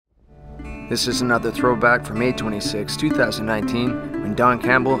This is another throwback from May 26, 2019, when Don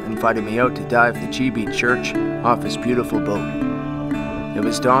Campbell invited me out to dive the GB Church off his beautiful boat. It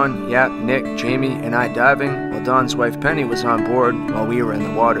was Don, Yap, Nick, Jamie, and I diving, while Don's wife Penny was on board while we were in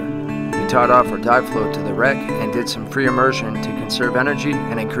the water. We taught off our dive float to the wreck and did some free immersion to conserve energy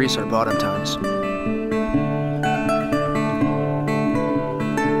and increase our bottom times.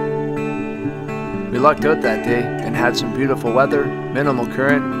 We lucked out that day and had some beautiful weather, minimal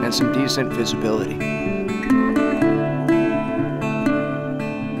current, and some decent visibility.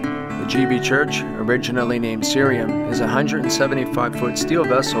 The GB Church, originally named Syrium, is a 175-foot steel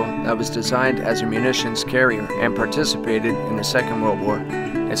vessel that was designed as a munitions carrier and participated in the Second World War.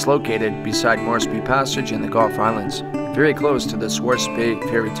 It's located beside Moresby Passage in the Gulf Islands, very close to the Swartz Bay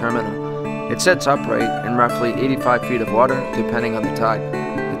ferry terminal. It sits upright in roughly 85 feet of water, depending on the tide.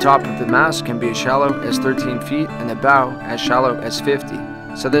 The top of the mast can be as shallow as 13 feet and the bow as shallow as 50,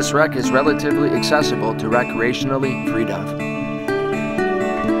 so this wreck is relatively accessible to recreationally freedive.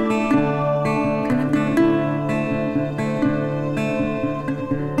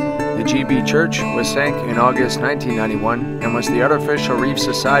 The GB Church was sank in August 1991 and was the Artificial Reef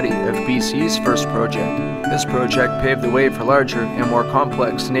Society of BC's first project. This project paved the way for larger and more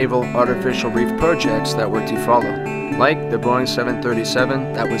complex naval artificial reef projects that were to follow, like the Boeing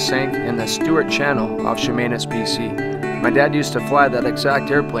 737 that was sank in the Stewart Channel off Chemainus, BC. My dad used to fly that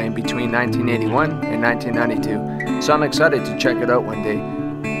exact airplane between 1981 and 1992, so I'm excited to check it out one day.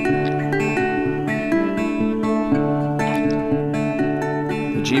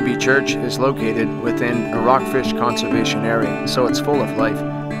 The GB Church is located within a rockfish conservation area, so it's full of life.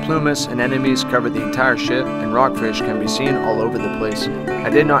 Plumas and anemones cover the entire ship, and rockfish can be seen all over the place. I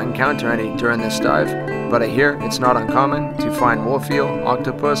did not encounter any during this dive, but I hear it's not uncommon to find wolfeel,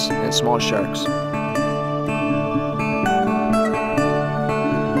 octopus, and small sharks.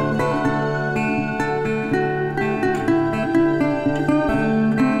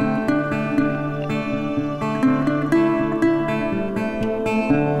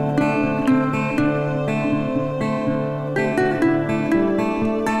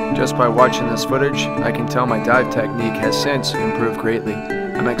 Just by watching this footage, I can tell my dive technique has since improved greatly.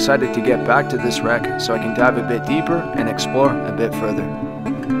 I'm excited to get back to this wreck so I can dive a bit deeper and explore a bit further.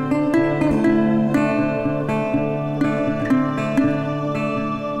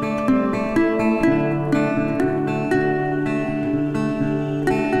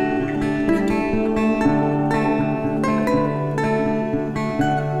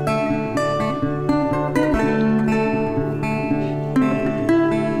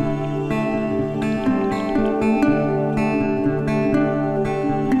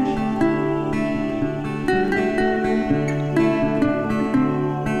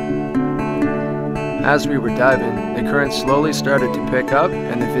 As we were diving, the current slowly started to pick up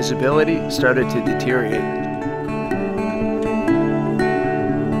and the visibility started to deteriorate.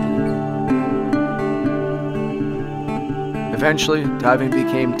 Eventually, diving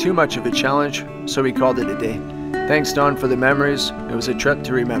became too much of a challenge, so we called it a day. Thanks, Don, for the memories. It was a trip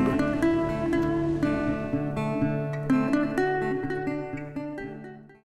to remember.